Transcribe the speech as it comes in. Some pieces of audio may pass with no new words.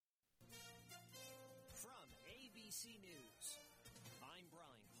ABC News. I'm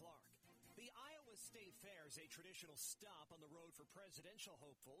Brian Clark. The Iowa State Fair is a traditional stop on the road for presidential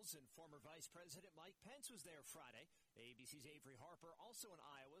hopefuls, and former Vice President Mike Pence was there Friday. ABC's Avery Harper, also in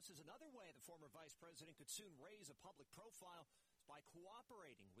Iowa, says another way the former vice president could soon raise a public profile is by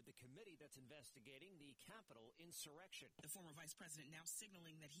cooperating with the committee that's investigating the Capitol insurrection. The former vice president now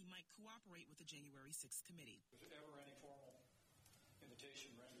signaling that he might cooperate with the January 6th committee. If ever any formal invitation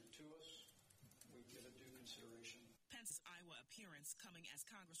rendered to us, we give it due consideration. Pence's Iowa appearance coming as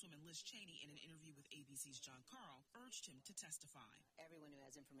Congresswoman Liz Cheney, in an interview with ABC's John Carl, urged him to testify. Everyone who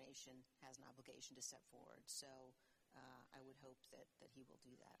has information has an obligation to step forward, so I would hope that he will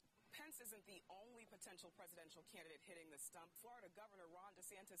do that. Pence isn't the only potential presidential candidate hitting the stump. Florida Governor Ron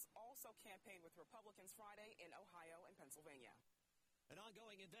DeSantis also campaigned with Republicans Friday in Ohio and Pennsylvania. An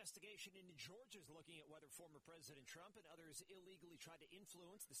ongoing investigation in Georgia is looking at whether former President Trump and others illegally tried to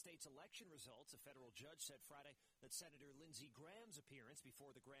influence the state's election results. A federal judge said Friday that Senator Lindsey Graham's appearance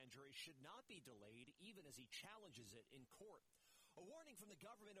before the grand jury should not be delayed, even as he challenges it in court. A warning from the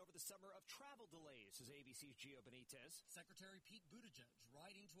government over the summer of travel delays, says ABC's Gio Benitez. Secretary Pete Buttigieg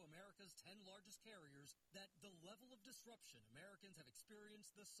writing to America's 10 largest carriers that the level of disruption Americans have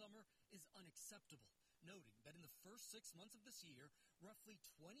experienced this summer is unacceptable, noting that in the first 6 months of this year, roughly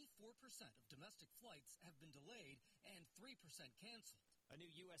 24% of domestic flights have been delayed and 3% canceled. A new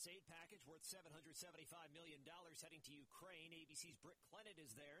U.S. aid package worth $775 million heading to Ukraine. ABC's Britt Clennett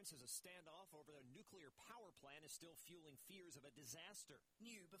is there and says a standoff over the nuclear power plant is still fueling fears of a disaster.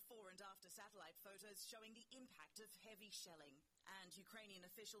 New before and after satellite photos showing the impact of heavy shelling. And Ukrainian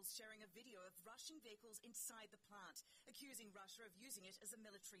officials sharing a video of Russian vehicles inside the plant, accusing Russia of using it as a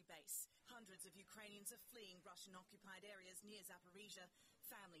military base. Hundreds of Ukrainians are fleeing Russian-occupied areas near Zaporizhia,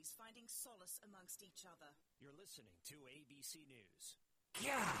 families finding solace amongst each other. You're listening to ABC News.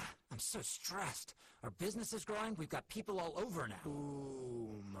 Yeah, I'm so stressed. Our business is growing. We've got people all over now.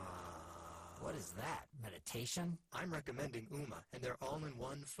 Uma. What is that? Meditation? I'm recommending Uma and their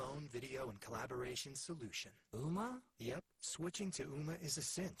all-in-one phone, video, and collaboration solution. Uma? Yep. Switching to Uma is a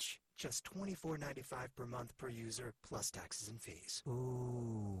cinch. Just $24.95 per month per user, plus taxes and fees.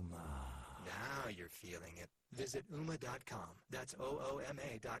 Uma. Now you're feeling it. Visit Uma.com. That's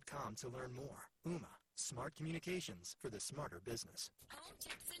OOMA.com to learn more. Uma. Smart communications for the smarter business. Home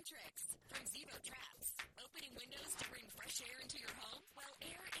tips and tricks from Zevo Traps. Opening windows to bring fresh air into your home? Well, air